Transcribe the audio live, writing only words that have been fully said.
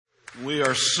We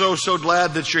are so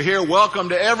glad that you're here. Welcome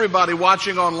to everybody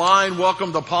watching online.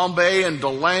 Welcome to Palm Bay and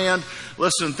DeLand.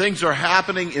 Listen, things are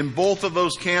happening in both of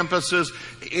those campuses.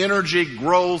 Energy,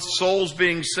 growth, souls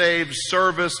being saved,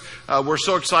 service. We're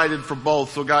so excited for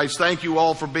both. So guys, thank you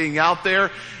all for being out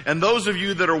there. And those of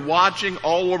you that are watching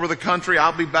all over the country,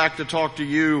 I'll be back to talk to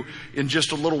you in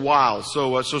just a little while.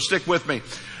 So stick with me.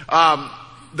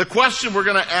 The question we're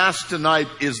going to ask tonight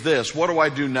is this: what do I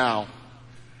do now?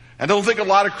 I don't think a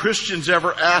lot of Christians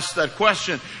ever ask that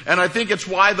question. And I think it's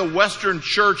why the Western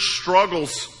church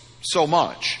struggles so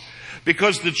much.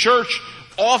 Because the church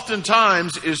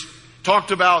oftentimes is talked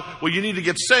about, well, you need to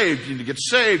get saved, you need to get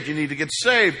saved, you need to get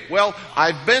saved. Well,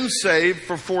 I've been saved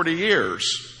for 40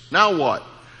 years. Now what?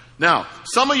 Now,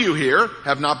 some of you here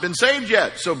have not been saved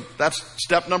yet. So that's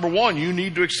step number one. You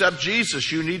need to accept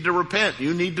Jesus. You need to repent.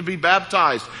 You need to be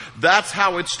baptized. That's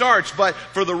how it starts. But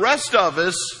for the rest of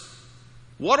us,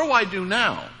 what do I do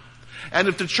now? And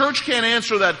if the church can't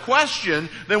answer that question,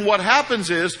 then what happens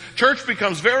is church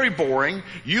becomes very boring.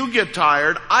 You get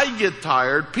tired. I get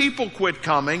tired. People quit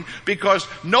coming because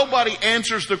nobody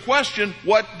answers the question,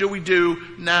 what do we do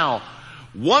now?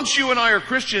 Once you and I are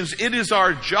Christians, it is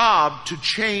our job to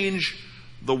change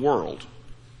the world.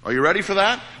 Are you ready for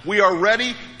that? We are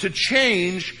ready to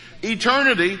change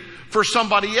eternity for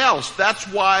somebody else. That's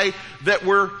why that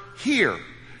we're here.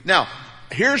 Now,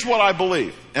 here's what I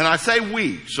believe, and I say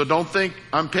we, so don't think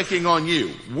I'm picking on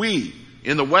you. We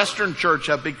in the Western church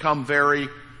have become very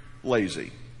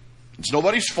lazy. It's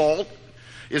nobody's fault.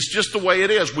 It's just the way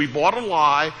it is. We bought a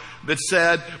lie that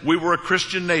said we were a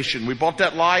Christian nation. We bought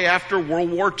that lie after World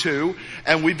War II,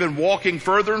 and we've been walking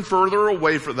further and further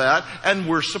away from that, and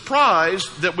we're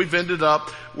surprised that we've ended up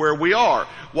where we are.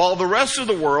 While the rest of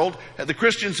the world, the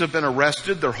Christians have been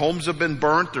arrested, their homes have been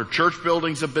burnt, their church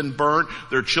buildings have been burnt,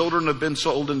 their children have been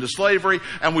sold into slavery,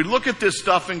 and we look at this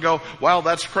stuff and go, wow,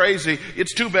 that's crazy.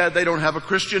 It's too bad they don't have a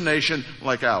Christian nation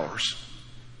like ours.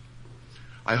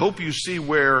 I hope you see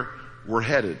where we're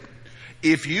headed.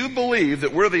 If you believe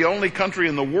that we're the only country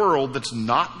in the world that's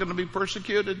not going to be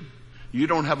persecuted, you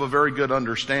don't have a very good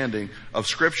understanding of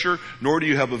Scripture, nor do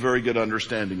you have a very good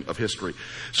understanding of history.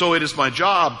 So it is my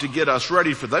job to get us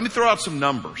ready for that. Let me throw out some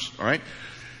numbers, all right?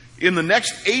 In the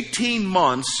next 18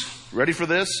 months, ready for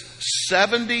this?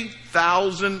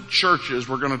 70,000 churches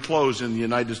were going to close in the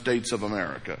United States of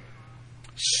America.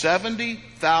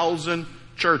 70,000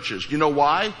 churches. You know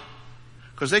why?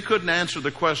 Because they couldn't answer the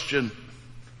question,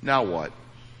 now what?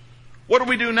 What do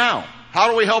we do now? How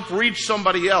do we help reach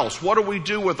somebody else? What do we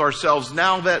do with ourselves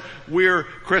now that we're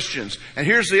Christians? And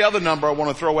here's the other number I want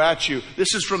to throw at you.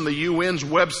 This is from the UN's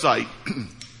website.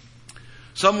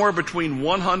 Somewhere between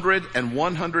 100 and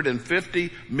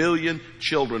 150 million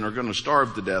children are going to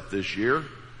starve to death this year.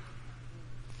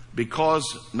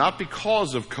 Not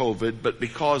because of COVID, but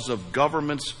because of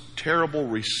government's terrible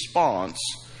response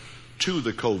to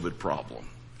the COVID problem.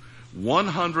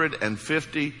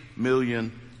 150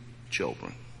 million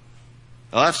children.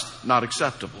 Now, that's not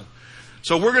acceptable.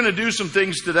 So we're going to do some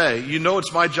things today. You know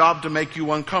it's my job to make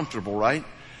you uncomfortable, right?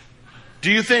 Do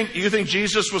you think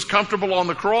Jesus was comfortable on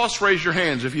the cross? Raise your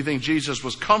hands if you think Jesus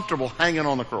was comfortable hanging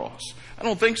on the cross. I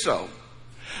don't think so.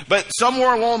 But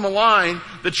somewhere along the line,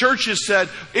 the church has said,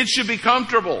 it should be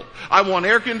comfortable. I want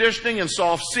air conditioning and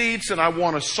soft seats, and I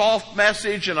want a soft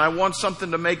message, and I want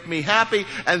something to make me happy.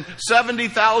 And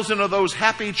 70,000 of those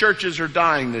happy churches are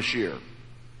dying this year.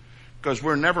 Because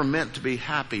we're never meant to be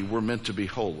happy, we're meant to be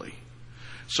holy.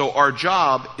 So our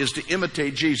job is to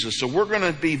imitate Jesus. So we're going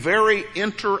to be very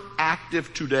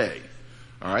interactive today.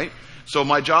 All right? So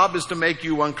my job is to make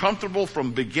you uncomfortable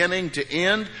from beginning to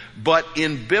end, but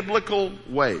in biblical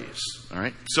ways. All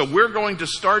right? So we're going to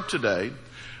start today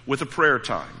with a prayer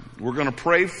time. We're going to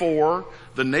pray for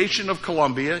the nation of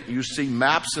Colombia. You see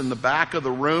maps in the back of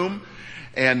the room.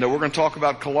 And we're going to talk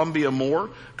about Colombia more.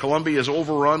 Colombia is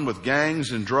overrun with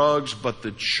gangs and drugs, but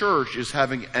the church is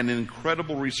having an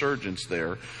incredible resurgence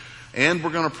there. And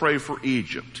we're going to pray for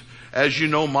Egypt. As you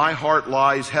know, my heart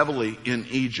lies heavily in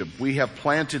Egypt. We have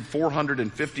planted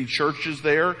 450 churches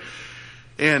there.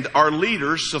 And our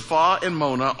leaders, Safa and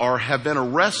Mona, have been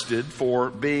arrested for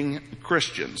being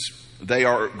Christians. They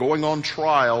are going on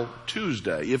trial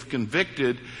Tuesday. If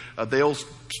convicted, they'll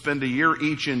spend a year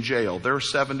each in jail. They're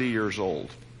 70 years old.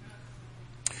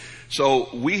 So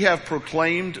we have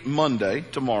proclaimed Monday,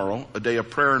 tomorrow, a day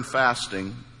of prayer and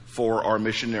fasting for our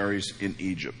missionaries in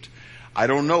Egypt. I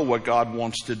don't know what God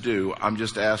wants to do. I'm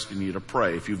just asking you to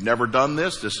pray. If you've never done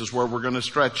this, this is where we're going to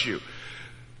stretch you.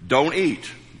 Don't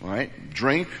eat, all right?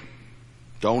 Drink.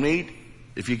 Don't eat.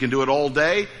 If you can do it all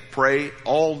day, pray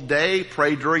all day.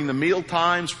 Pray during the meal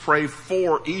times. Pray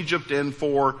for Egypt and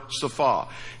for Safa.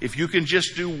 If you can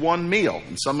just do one meal,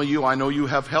 and some of you, I know you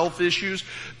have health issues,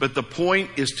 but the point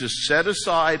is to set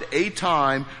aside a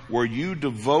time where you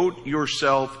devote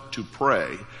yourself to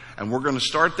pray. And we're going to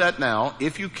start that now.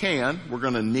 If you can, we're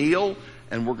going to kneel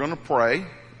and we're going to pray.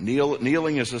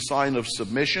 Kneeling is a sign of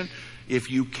submission. If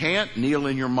you can't, kneel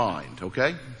in your mind,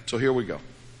 okay? So here we go.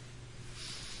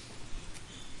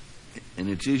 And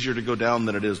it's easier to go down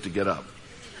than it is to get up.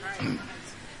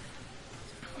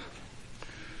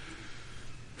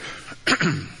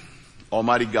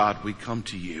 Almighty God, we come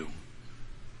to you,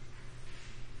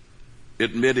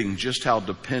 admitting just how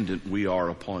dependent we are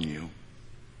upon you.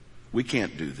 We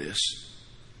can't do this,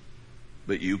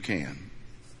 but you can.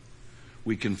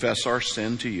 We confess our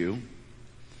sin to you,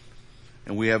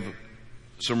 and we have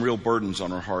some real burdens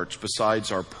on our hearts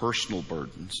besides our personal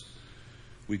burdens.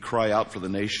 We cry out for the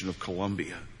nation of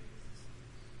Colombia.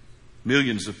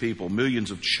 Millions of people,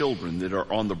 millions of children that are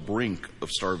on the brink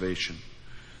of starvation.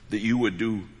 That you would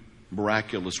do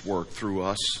miraculous work through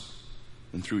us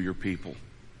and through your people.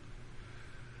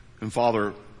 And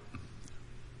Father,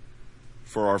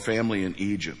 for our family in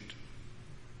Egypt,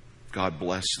 God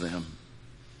bless them.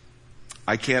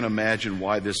 I can't imagine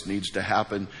why this needs to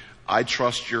happen. I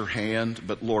trust your hand,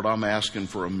 but Lord, I'm asking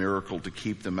for a miracle to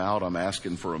keep them out. I'm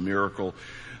asking for a miracle.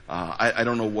 I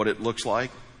don't know what it looks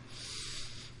like.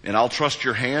 And I'll trust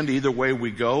your hand either way we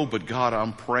go, but God,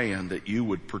 I'm praying that you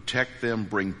would protect them,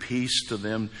 bring peace to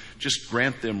them, just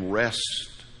grant them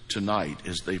rest tonight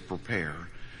as they prepare.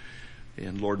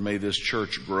 And Lord, may this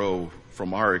church grow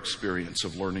from our experience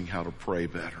of learning how to pray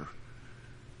better.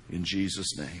 In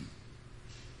Jesus' name,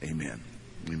 amen.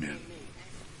 Amen.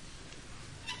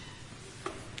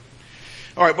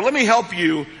 All right, but let me help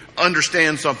you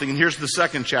understand something. And here's the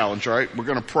second challenge, all right? We're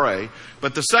going to pray.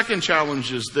 But the second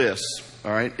challenge is this,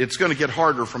 all right? It's going to get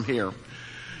harder from here.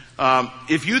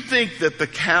 If you think that the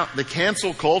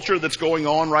cancel culture that's going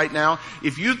on right now,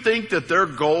 if you think that their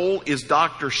goal is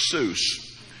Dr. Seuss,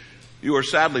 you are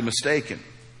sadly mistaken.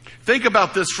 Think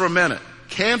about this for a minute.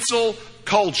 Cancel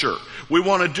culture. We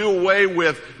want to do away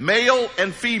with male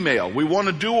and female. We want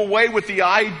to do away with the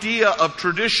idea of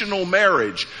traditional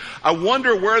marriage. I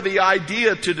wonder where the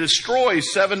idea to destroy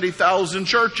 70,000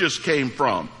 churches came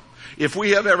from. If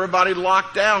we have everybody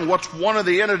locked down, what's one of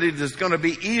the entities that's going to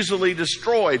be easily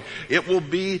destroyed? It will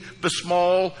be the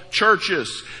small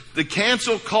churches. The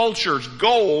cancel culture's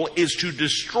goal is to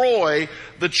destroy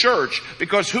the church,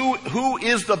 because who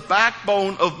is the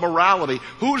backbone of morality?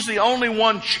 Who's the only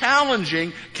one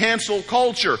challenging cancel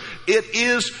culture? It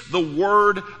is the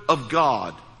Word of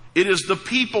God. It is the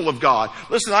people of God.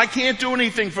 Listen, I can't do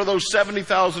anything for those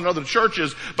 70,000 other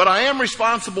churches, but I am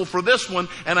responsible for this one,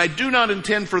 and I do not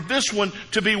intend for this one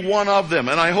to be one of them.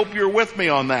 And I hope you're with me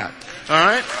on that. All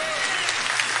right?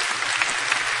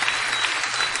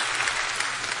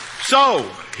 So,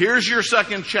 here's your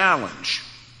second challenge.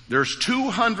 There's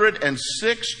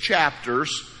 206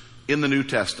 chapters in the New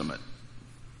Testament.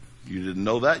 You didn't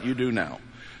know that? You do now.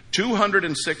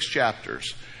 206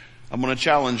 chapters. I'm going to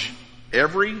challenge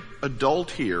every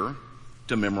adult here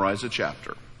to memorize a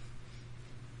chapter.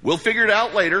 We'll figure it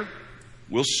out later.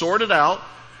 We'll sort it out.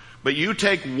 But you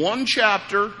take one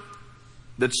chapter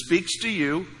that speaks to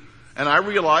you, and I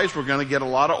realize we're going to get a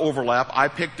lot of overlap. I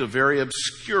picked a very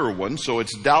obscure one, so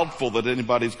it's doubtful that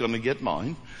anybody's going to get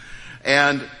mine.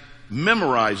 And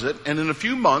memorize it, and in a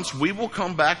few months we will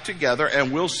come back together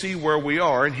and we'll see where we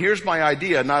are. And here's my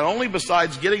idea. Not only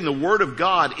besides getting the Word of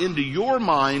God into your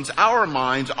minds, our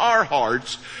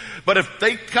hearts, but if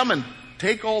they come and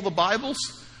take all the Bibles,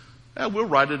 we'll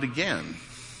write it again,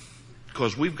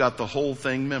 because we've got the whole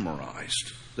thing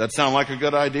memorized. That sound like a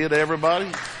good idea to everybody?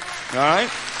 All right?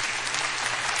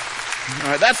 All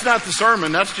right, that's not the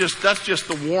sermon. That's just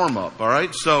the warm-up, all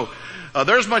right? So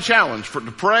there's my challenge, to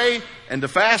pray and to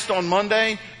fast on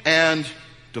Monday and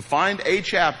to find a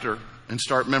chapter and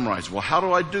start memorizing. Well, how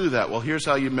do I do that? Well, here's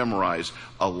how you memorize: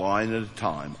 a line at a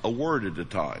time, a word at a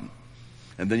time.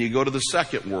 And then you go to the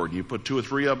second word and you put 2 or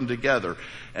 3 of them together.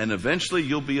 And eventually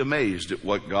you'll be amazed at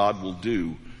what God will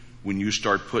do when you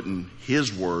start putting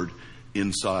His Word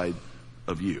inside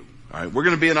of you. All right, we're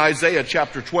going to be in Isaiah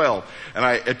chapter 12. And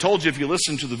I told you, if you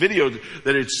listen to the video,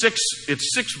 that it's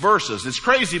six verses. It's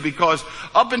crazy because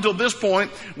up until this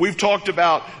point, we've talked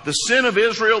about the sin of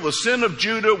Israel, the sin of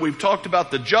Judah. We've talked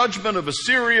about the judgment of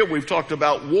Assyria. We've talked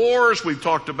about wars. We've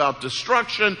talked about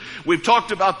destruction. We've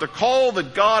talked about the call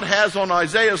that God has on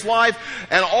Isaiah's life.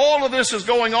 And all of this is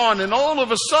going on. And all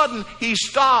of a sudden, he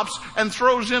stops and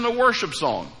throws in a worship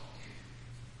song.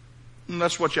 And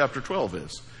that's what chapter 12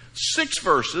 is. 6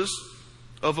 verses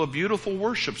of a beautiful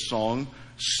worship song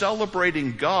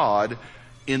celebrating God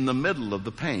in the middle of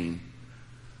the pain.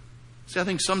 See, I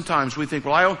think sometimes we think,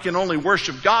 well, I can only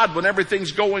worship God when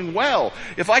everything's going well.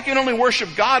 If I can only worship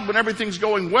God when everything's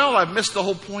going well, I've missed the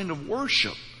whole point of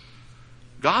worship.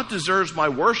 God deserves my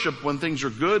worship when things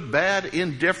are good, bad,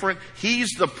 indifferent.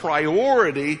 He's the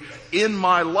priority in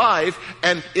my life,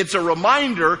 and it's a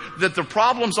reminder that the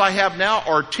problems I have now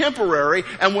are temporary,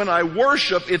 and when I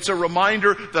worship, it's a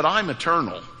reminder that I'm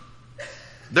eternal.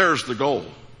 There's the goal.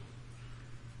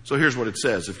 So here's what it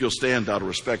says, if you'll stand out of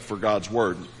respect for God's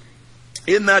word.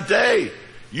 In that day,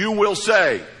 you will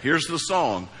say, here's the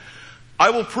song, I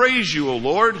will praise you, O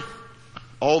Lord,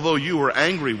 although you were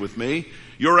angry with me.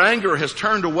 Your anger has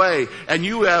turned away, and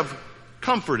you have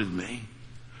comforted me.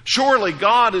 Surely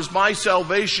God is my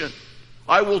salvation.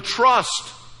 I will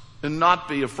trust and not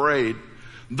be afraid.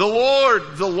 The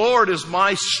Lord is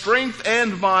my strength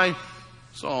and my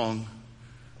song.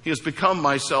 He has become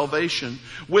my salvation.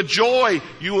 With joy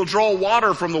you will draw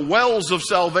water from the wells of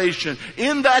salvation.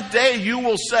 In that day you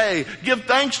will say, give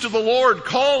thanks to the Lord,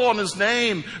 call on His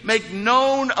name, make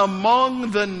known among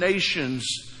the nations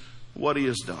what He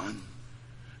has done,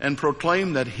 and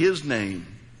proclaim that His name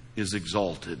is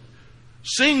exalted.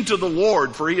 Sing to the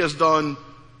Lord, for He has done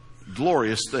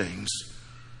glorious things.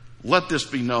 Let this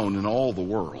be known in all the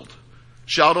world.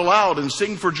 Shout aloud and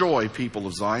sing for joy, people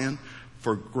of Zion,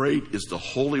 for great is the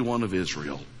Holy One of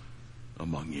Israel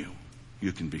among you.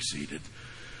 You can be seated.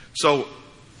 So,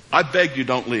 I beg you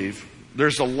don't leave.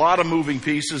 There's a lot of moving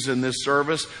pieces in this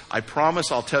service. I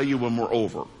promise I'll tell you when we're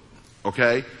over.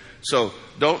 Okay? So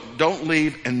don't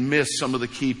leave and miss some of the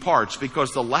key parts,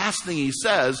 because the last thing he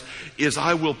says is,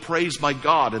 I will praise my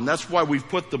God. And that's why we've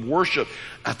put the worship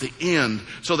at the end,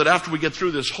 so that after we get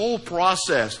through this whole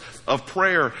process of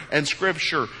prayer and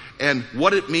scripture and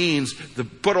what it means to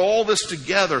put all this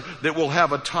together, that we'll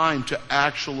have a time to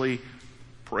actually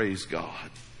praise God.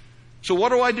 So what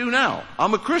do I do now?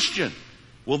 I'm a Christian.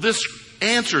 Well, this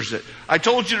answers it. I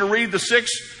told you to read the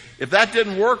 6. If that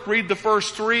didn't work, read the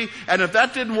first 3. And if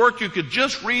that didn't work, you could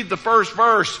just read the first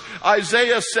verse.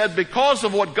 Isaiah said, because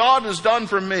of what God has done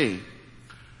for me,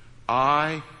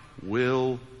 I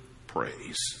will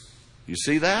praise. You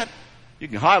see that? You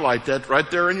can highlight that right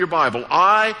there in your Bible.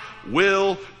 I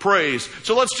will praise.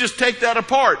 So let's just take that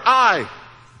apart.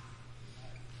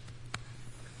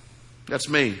 That's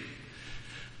me.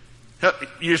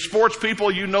 You sports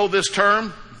people, you know this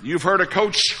term. You've heard a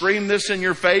coach scream this in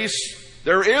your face.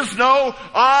 There is no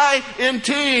I in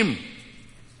team.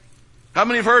 How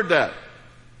many have heard that?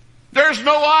 There's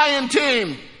no I in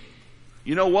team.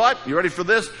 You know what? You ready for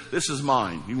this? This is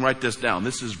mine. You can write this down.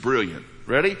 This is brilliant.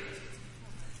 Ready?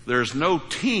 There's no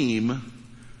team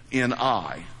in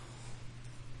I.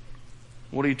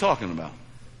 What are you talking about?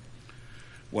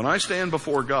 When I stand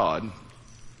before God,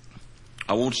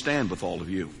 I won't stand with all of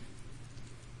you.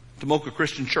 Tomoka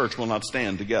Christian Church will not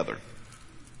stand together.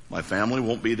 My family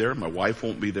won't be there. My wife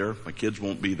won't be there. My kids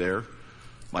won't be there.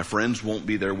 My friends won't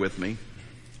be there with me.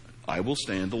 I will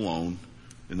stand alone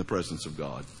in the presence of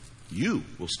God. You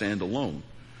will stand alone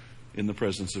in the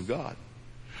presence of God.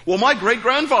 Well, my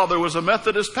great-grandfather was a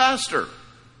Methodist pastor.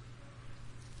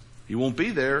 He won't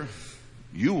be there.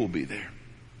 You will be there.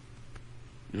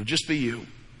 It'll just be you.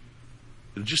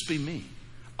 It'll just be me.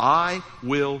 I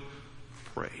will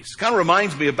praise. Kind of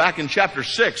reminds me of back in chapter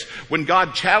 6 when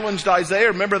God challenged Isaiah.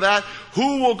 Remember that?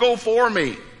 Who will go for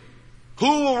me?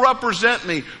 Who will represent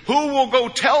me? Who will go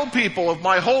tell people of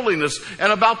my holiness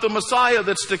and about the Messiah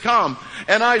that's to come?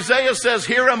 And Isaiah says,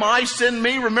 here am I, send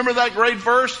me. Remember that great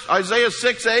verse? Isaiah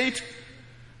 6:8.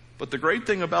 But the great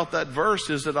thing about that verse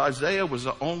is that Isaiah was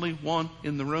the only one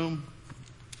in the room.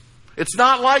 It's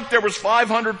not like there was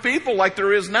 500 people like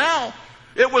there is now.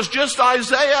 It was just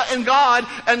Isaiah and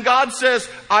God says,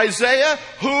 Isaiah,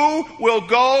 who will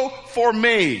go for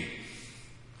me?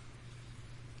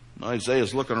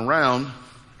 Isaiah's looking around.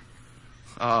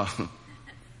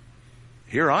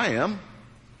 Here I am.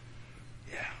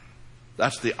 Yeah,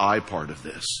 that's the I part of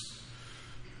this.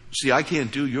 See, I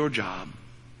can't do your job.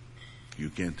 You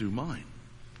can't do mine.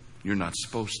 You're not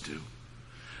supposed to.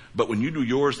 But when you do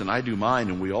yours and I do mine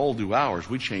and we all do ours,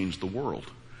 we change the world.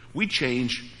 We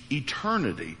change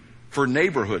eternity for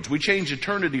neighborhoods. We change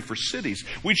eternity for cities.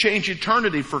 We change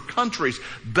eternity for countries.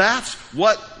 That's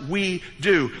what we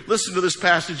do. Listen to this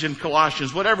passage in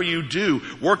Colossians. Whatever you do,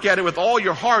 work at it with all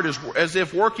your heart as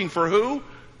if working for who?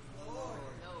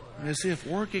 As if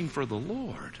working for the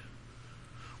Lord.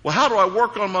 Well, how do I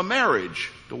work on my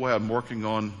marriage? The way I'm working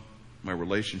on my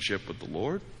relationship with the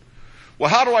Lord. Well,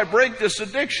 how do I break this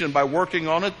addiction? By working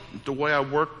on it the way I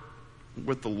work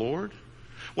with the Lord.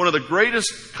 One of the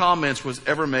greatest comments was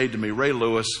ever made to me, Ray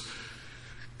Lewis.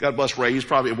 God bless Ray. He's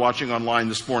probably watching online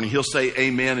this morning. He'll say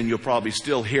amen, and you'll probably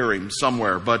still hear him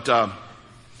somewhere. But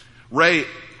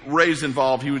Ray's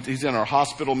involved. He's in our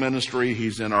hospital ministry.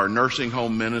 He's in our nursing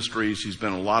home ministries. He's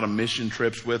been on a lot of mission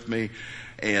trips with me.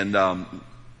 And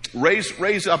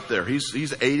Ray's up there.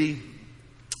 He's 80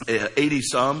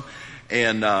 some.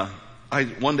 And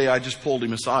one day I just pulled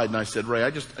him aside and I said, Ray,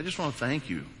 I just want to thank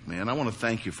you, man. I want to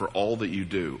thank you for all that you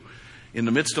do. In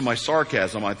the midst of my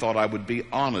sarcasm, I thought I would be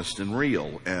honest and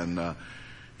real. And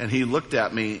he looked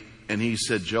at me and he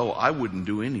said, Joe, I wouldn't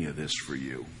do any of this for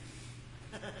you.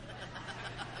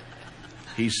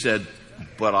 He said,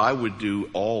 but I would do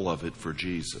all of it for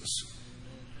Jesus.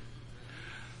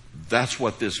 That's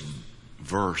what this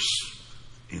verse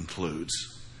includes.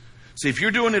 See, if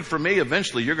you're doing it for me,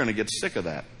 eventually you're going to get sick of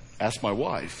that. Ask my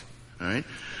wife. All right.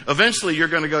 Eventually you're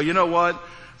going to go, you know what?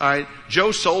 All right.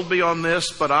 Joe sold me on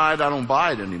this, but I don't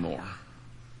buy it anymore.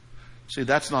 See,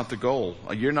 that's not the goal.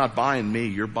 You're not buying me.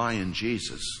 You're buying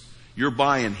Jesus. You're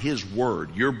buying His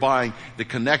Word. You're buying the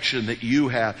connection that you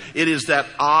have. It is that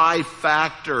I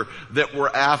factor that we're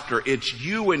after. It's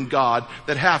you and God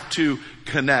that have to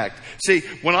connect. See,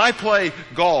 when I play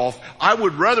golf, I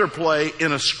would rather play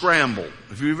in a scramble.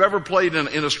 If you've ever played in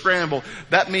a scramble,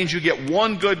 that means you get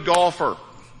one good golfer.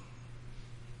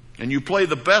 And you play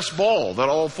the best ball that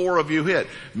all four of you hit.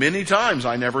 Many times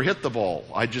I never hit the ball.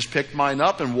 I just picked mine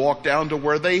up and walked down to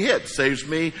where they hit. Saves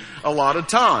me a lot of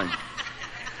time.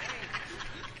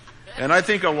 And I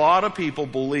think a lot of people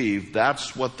believe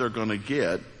that's what they're going to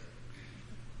get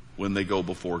when they go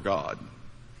before God.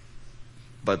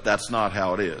 But that's not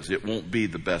how it is. It won't be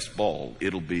the best ball.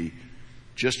 It'll be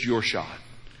just your shot.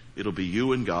 It'll be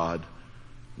you and God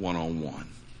one-on-one.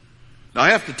 Now I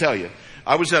have to tell you,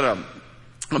 I was at a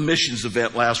missions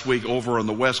event last week over on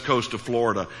the west coast of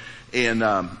Florida. And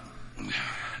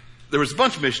there was a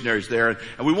bunch of missionaries there,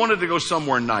 and we wanted to go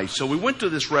somewhere nice. So we went to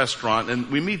this restaurant,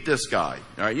 and we meet this guy.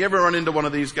 All right, you ever run into one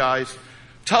of these guys?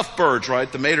 Tough birds,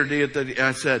 right? The maitre d'.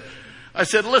 And I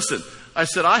said, listen. I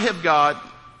said, I have got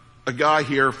a guy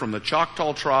here from the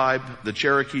Choctaw tribe, the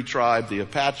Cherokee tribe, the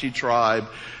Apache tribe,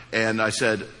 and I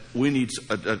said, we need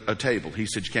a table. He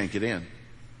said, you can't get in.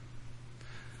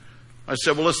 I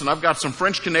said, well, listen, I've got some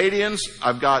French Canadians.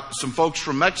 I've got some folks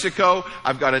from Mexico.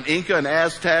 I've got an Inca, an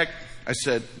Aztec. I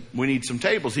said, we need some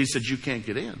tables. He said, you can't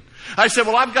get in. I said,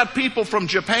 well, I've got people from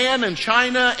Japan and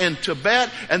China and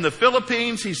Tibet and the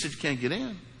Philippines. He said, you can't get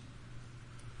in.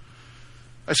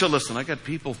 I said, listen, I got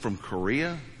people from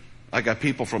Korea. I got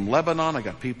people from Lebanon. I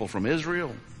got people from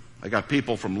Israel. I got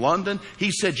people from London.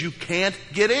 He said, you can't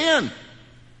get in. I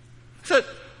said,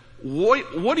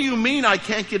 what do you mean I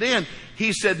can't get in?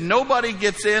 He said, nobody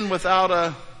gets in without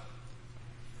a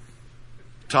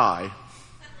tie.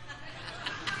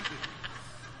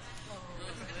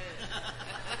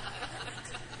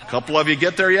 A couple of you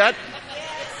get there yet?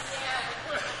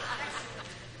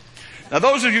 Now,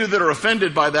 those of you that are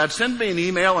offended by that, send me an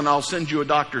email and I'll send you a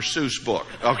Dr. Seuss book.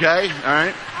 Okay? All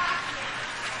right?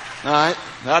 All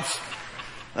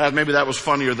right? Maybe that was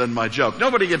funnier than my joke.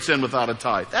 Nobody gets in without a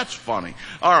tie. That's funny.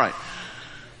 All right.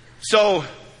 So,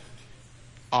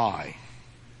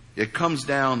 it comes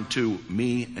down to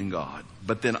me and God.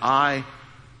 But then I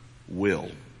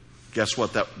will. Guess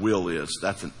what that will is?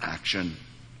 That's an action.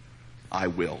 I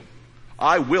will.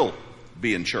 I will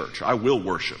be in church. I will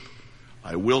worship.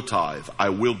 I will tithe. I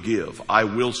will give. I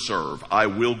will serve. I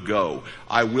will go.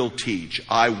 I will teach.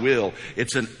 I will.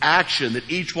 It's an action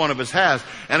that each one of us has.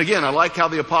 And again, I like how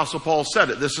the Apostle Paul said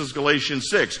it. This is Galatians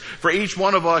 6. For each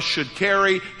one of us should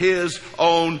carry his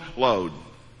own load.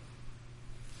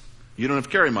 You don't have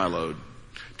to carry my load.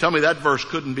 Tell me that verse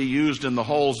couldn't be used in the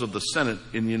halls of the Senate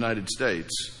in the United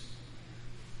States.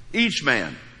 Each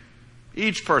man,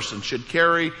 each person should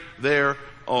carry their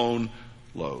own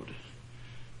load.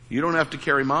 You don't have to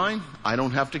carry mine. I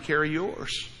don't have to carry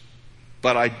yours.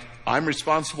 But I'm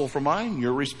responsible for mine.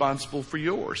 You're responsible for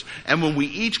yours. And when we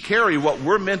each carry what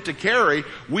we're meant to carry,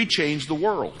 we change the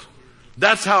world.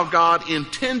 That's how God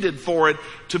intended for it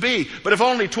to be. But if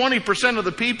only 20% of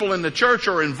the people in the church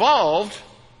are involved,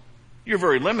 you're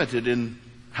very limited in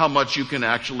how much you can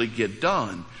actually get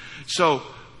done. So,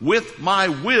 with my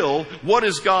will, what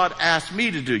has God asked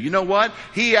me to do? You know what?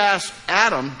 He asked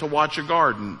Adam to watch a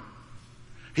garden.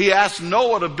 He asked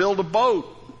Noah to build a boat.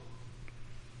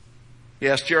 He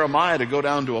asked Jeremiah to go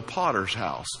down to a potter's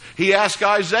house. He asked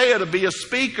Isaiah to be a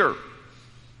speaker.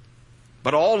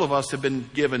 But all of us have been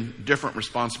given different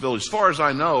responsibilities. As far as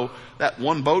I know, that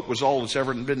one boat was all that's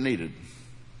ever been needed.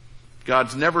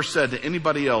 God's never said to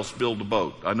anybody else, build a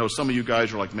boat. I know some of you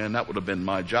guys are like, man, that would have been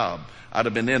my job. I'd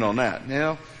have been in on that.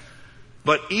 Yeah.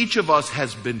 But each of us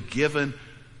has been given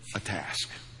a task.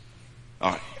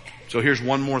 All right. So here's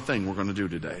one more thing we're going to do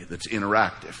today that's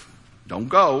interactive. Don't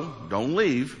go. Don't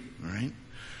leave. All right.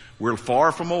 We're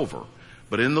far from over.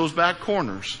 But in those back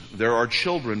corners, there are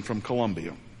children from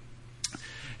Colombia.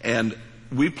 And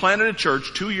we planted a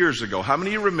church 2 years ago. How many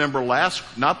of you remember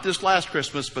not this last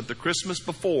Christmas, but the Christmas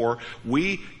before,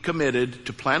 we committed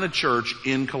to plant a church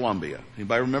in Colombia?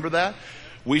 Anybody remember that?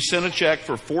 We sent a check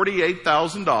for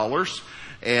 $48,000,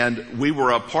 and we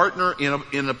were a partner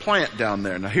in a plant down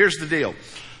there. Now here's the deal.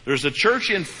 There's a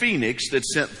church in Phoenix that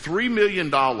sent $3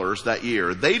 million that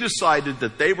year. They decided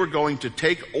that they were going to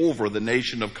take over the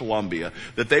nation of Colombia,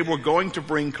 that they were going to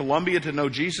bring Colombia to know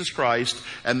Jesus Christ,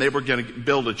 and they were going to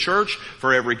build a church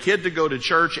for every kid to go to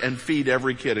church and feed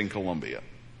every kid in Colombia.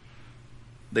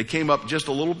 They came up just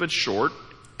a little bit short,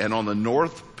 and on the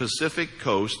North Pacific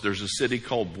coast, there's a city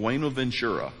called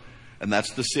Buenaventura, and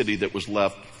that's the city that was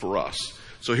left for us.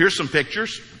 So here's some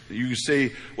pictures. You can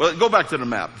see, well, go back to the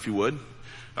map if you would.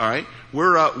 All right,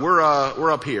 we're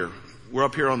up here. We're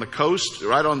up here on the coast,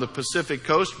 right on the Pacific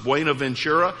coast,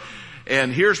 Buenaventura.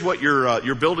 And here's what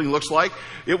your building looks like.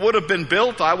 It would have been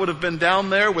built. I would have been down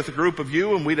there with a group of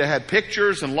you, and we'd have had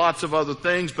pictures and lots of other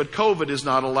things. But COVID has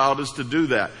not allowed us to do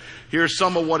that. Here's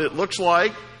some of what it looks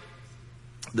like.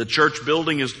 The church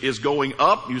building is going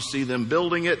up. You see them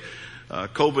building it.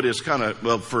 COVID is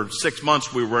for 6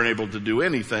 months we weren't able to do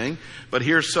anything. But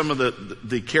here's some of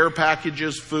the care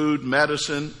packages, food,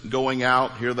 medicine going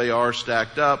out. Here they are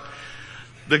stacked up.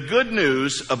 The good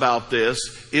news about this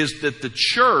is that the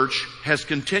church has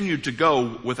continued to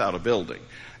go without a building.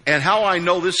 And how I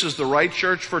know this is the right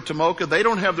church for Tomoka, they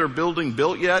don't have their building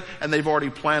built yet, and they've already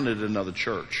planted another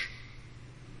church.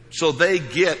 So they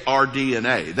get our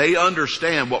DNA. They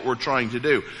understand what we're trying to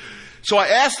do. So I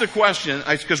asked the question,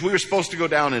 because we were supposed to go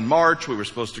down in March, we were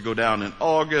supposed to go down in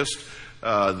August,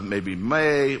 maybe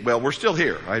May. Well, we're still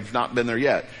here. I've not been there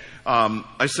yet.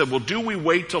 I said, well, do we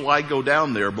wait till I go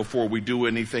down there before we do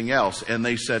anything else? And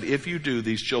they said, if you do,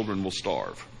 these children will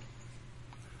starve.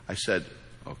 I said,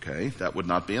 okay, that would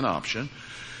not be an option.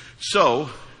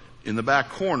 So in the back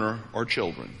corner are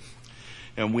children.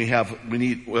 And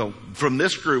from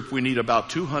this group, we need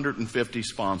about 250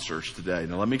 sponsors today.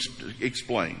 Now let me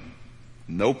explain.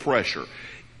 No pressure.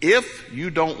 If you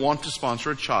don't want to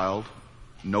sponsor a child,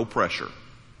 no pressure.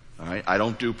 All right. I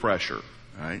don't do pressure.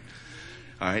 All right.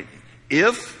 All right.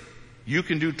 If you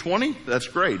can do 20, that's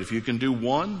great. If you can do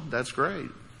 1, that's great.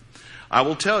 I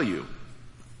will tell you,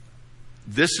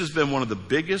 this has been one of the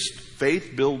biggest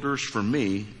faith builders for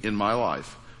me in my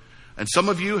life. And some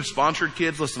of you have sponsored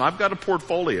kids. Listen, I've got a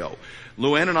portfolio.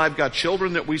 Luann and I have got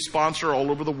children that we sponsor all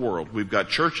over the world. We've got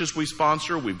churches we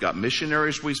sponsor. We've got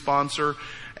missionaries we sponsor.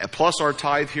 Plus our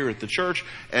tithe here at the church.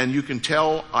 And you can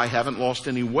tell I haven't lost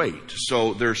any weight.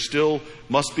 So there still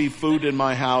must be food in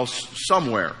my house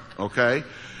somewhere. Okay?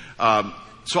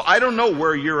 So I don't know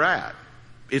where you're at.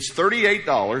 It's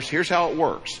 $38. Here's how it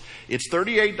works. It's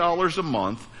 $38 a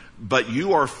month, but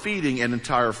you are feeding an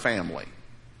entire family.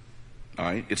 All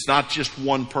right. It's not just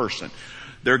one person.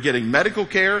 They're getting medical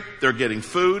care. They're getting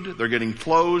food. They're getting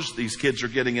clothes. These kids are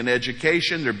getting an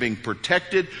education. They're being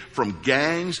protected from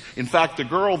gangs. In fact, the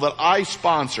girl that I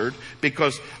sponsored,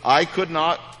 because I could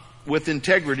not with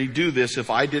integrity do this if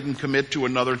I didn't commit to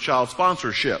another child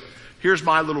sponsorship. Here's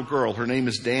my little girl. Her name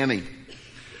is Danny.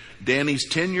 Danny's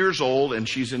 10 years old and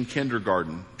she's in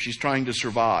kindergarten. She's trying to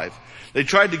survive. They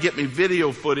tried to get me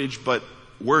video footage, but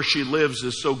where she lives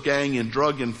is so gang and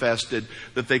drug infested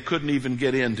that they couldn't even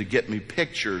get in to get me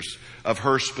pictures of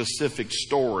her specific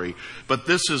story. But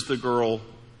this is the girl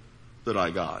that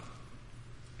I got.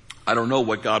 I don't know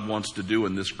what God wants to do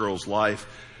in this girl's life,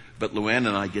 but Luann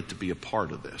and I get to be a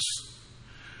part of this.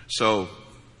 So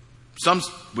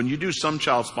when you do some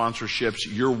child sponsorships,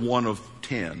 you're one of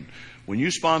 10. When you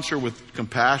sponsor with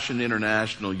Compassion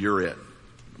International, you're it.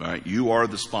 All right, you are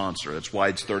the sponsor. That's why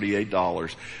it's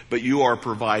 $38. But you are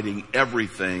providing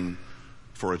everything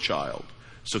for a child.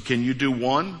 So can you do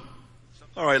one?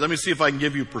 All right, let me see if I can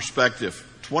give you perspective.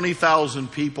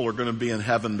 20,000 people are going to be in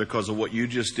heaven because of what you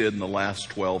just did in the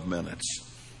last 12 minutes.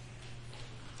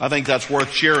 I think that's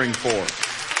worth cheering for.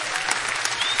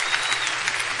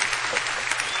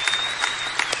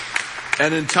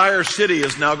 An entire city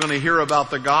is now going to hear about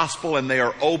the gospel, and they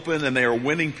are open and they are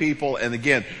winning people. And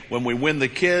again, when we win the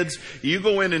kids, you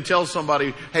go in and tell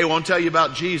somebody, hey, I want to tell you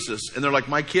about Jesus. And they're like,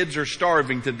 my kids are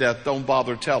starving to death. Don't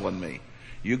bother telling me.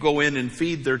 You go in and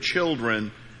feed their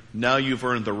children, now you've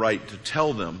earned the right to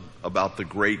tell them about the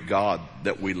great God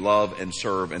that we love and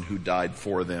serve and who died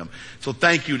for them. So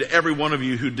thank you to every one of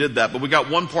you who did that. But we got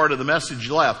one part of the message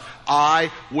left.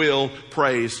 I will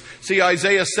praise. See,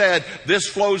 Isaiah said, this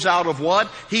flows out of what?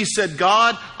 He said,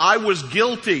 God, I was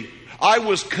guilty. I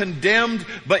was condemned,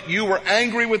 but you were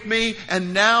angry with me,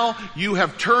 and now you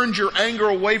have turned your anger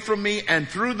away from me, and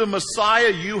through the Messiah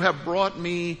you have brought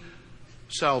me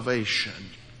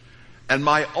salvation. And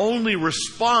my only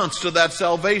response to that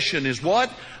salvation is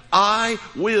what? I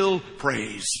will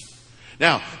praise.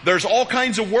 Now, there's all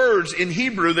kinds of words in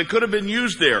Hebrew that could have been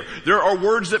used there. There are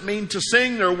words that mean to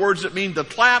sing. There are words that mean to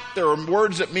clap. There are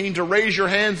words that mean to raise your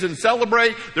hands and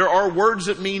celebrate. There are words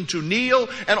that mean to kneel.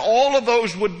 And all of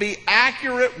those would be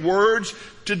accurate words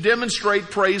to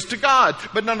demonstrate praise to God.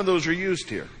 But none of those are used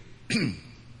here.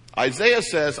 Isaiah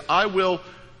says, I will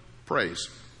praise.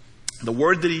 The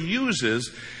word that he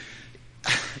uses,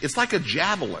 it's like a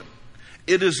javelin.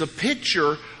 It is a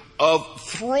picture of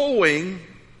throwing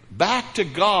back to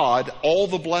God all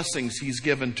the blessings He's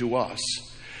given to us.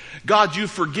 God, you've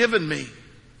forgiven me.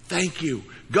 Thank you.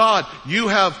 God, you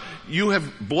have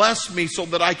blessed me so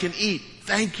that I can eat.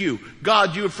 Thank you.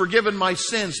 God, you have forgiven my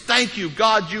sins. Thank you.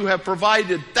 God, you have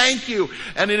provided. Thank you.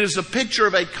 And it is a picture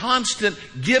of a constant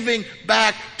giving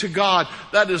back to God.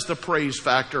 That is the praise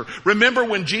factor. Remember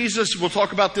when Jesus, we'll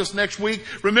talk about this next week.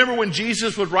 Remember when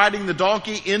Jesus was riding the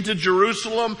donkey into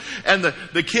Jerusalem and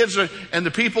the kids and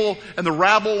the people and the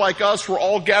rabble like us were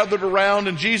all gathered around,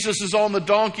 and Jesus is on the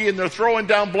donkey and they're throwing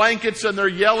down blankets and they're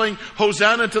yelling,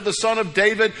 Hosanna to the Son of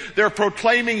David. They're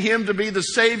proclaiming Him to be the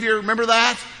Savior. Remember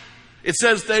that? It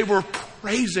says they were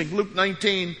praising, Luke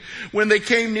 19. When they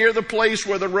came near the place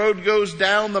where the road goes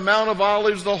down the Mount of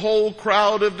Olives, the whole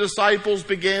crowd of disciples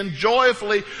began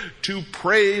joyfully to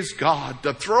praise God,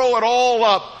 to throw it all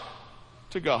up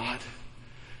to God.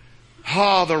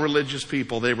 The religious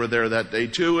people, they were there that day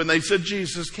too, and they said,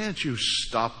 Jesus, can't you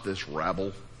stop this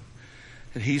rabble?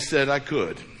 And He said, I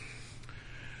could.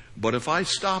 But if I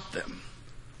stop them,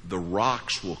 the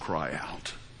rocks will cry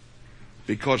out,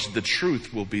 because the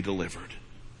truth will be delivered.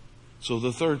 So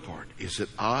the third part is that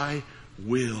I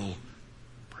will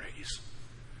praise.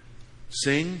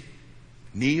 Sing,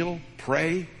 kneel,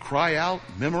 pray, cry out,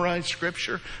 memorize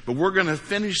Scripture. But we're going to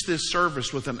finish this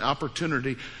service with an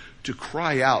opportunity to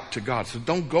cry out to God. So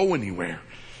don't go anywhere.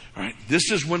 All right?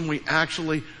 This is when we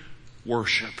actually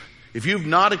worship. If you've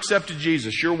not accepted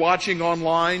Jesus, you're watching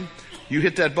online, you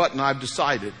hit that button, I've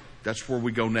decided. That's where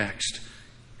we go next.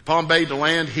 Palm Bay to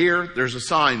land here, there's a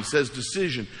sign that says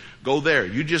decision. Go there.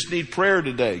 You just need prayer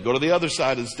today. Go to the other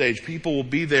side of the stage. People will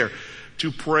be there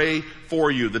to pray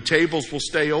for you. The tables will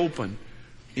stay open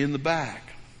in the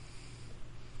back.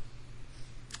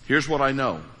 Here's what I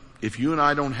know. If you and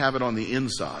I don't have it on the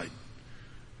inside,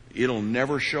 it'll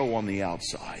never show on the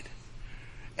outside.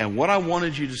 And what I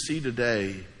wanted you to see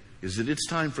today is that it's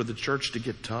time for the church to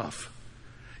get tough.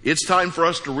 It's time for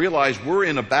us to realize we're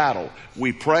in a battle.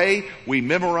 We pray, we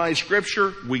memorize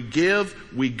Scripture, we give,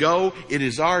 we go. It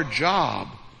is our job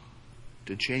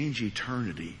to change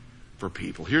eternity for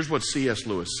people. Here's what C.S.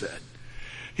 Lewis said.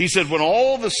 He said, when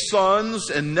all the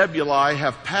suns and nebulae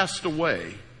have passed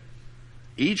away,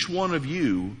 each one of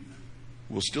you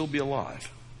will still be alive.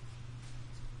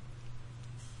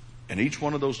 And each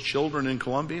one of those children in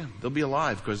Columbia, they'll be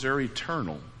alive because they're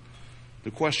eternal.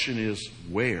 The question is,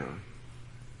 where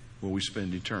will we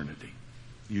spend eternity?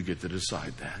 You get to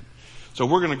decide that. So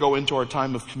we're going to go into our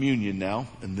time of communion now,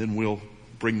 and then we'll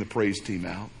bring the praise team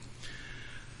out.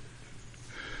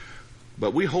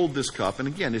 But we hold this cup, and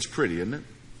again, it's pretty, isn't it?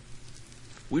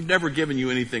 We've never given you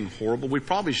anything horrible. We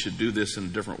probably should do this in a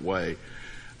different way.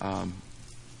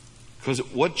 Because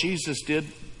what Jesus did,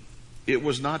 it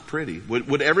was not pretty.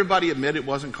 Would everybody admit it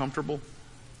wasn't comfortable?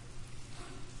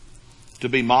 To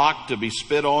be mocked, to be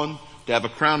spit on, to have a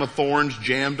crown of thorns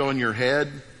jammed on your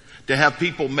head, to have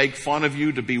people make fun of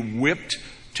you, to be whipped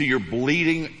to your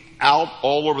bleeding out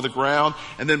all over the ground,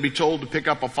 and then be told to pick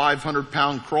up a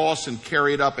 500-pound cross and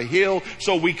carry it up a hill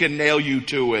so we can nail you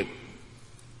to it.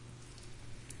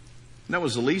 And that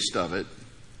was the least of it.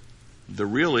 The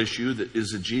real issue is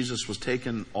that Jesus was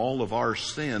taking all of our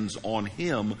sins on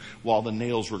Him while the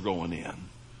nails were going in.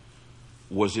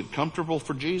 Was it comfortable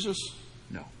for Jesus?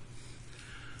 No.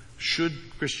 Should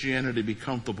Christianity be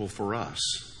comfortable for us?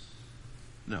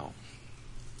 No.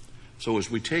 So as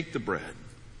we take the bread,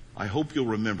 I hope you'll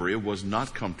remember it was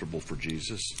not comfortable for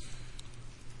Jesus.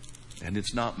 And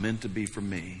it's not meant to be for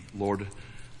me. Lord,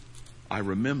 I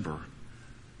remember,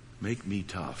 make me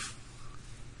tough.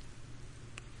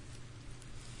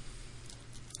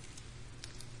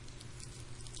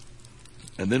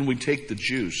 And then we take the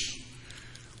juice.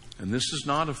 And this is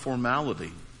not a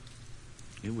formality.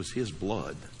 It was His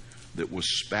blood that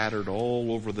was spattered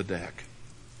all over the deck,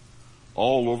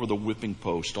 all over the whipping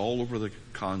post, all over the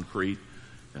concrete,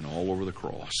 and all over the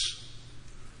cross.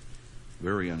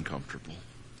 Very uncomfortable.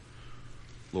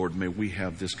 Lord, may we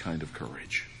have this kind of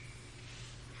courage.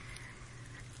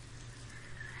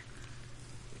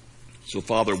 So,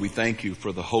 Father, we thank You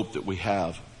for the hope that we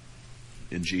have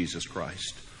in Jesus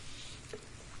Christ.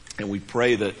 And we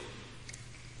pray that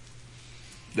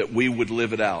we would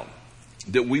live it out.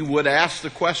 That we would ask the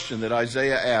question that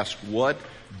Isaiah asked, what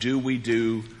do we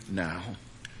do now?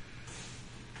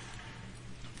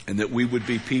 And that we would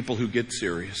be people who get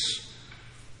serious,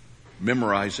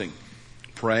 memorizing,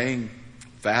 praying,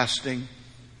 fasting,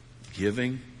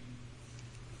 giving,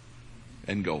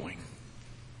 and going.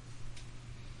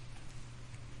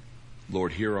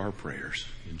 Lord, hear our prayers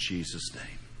in Jesus'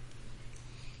 name.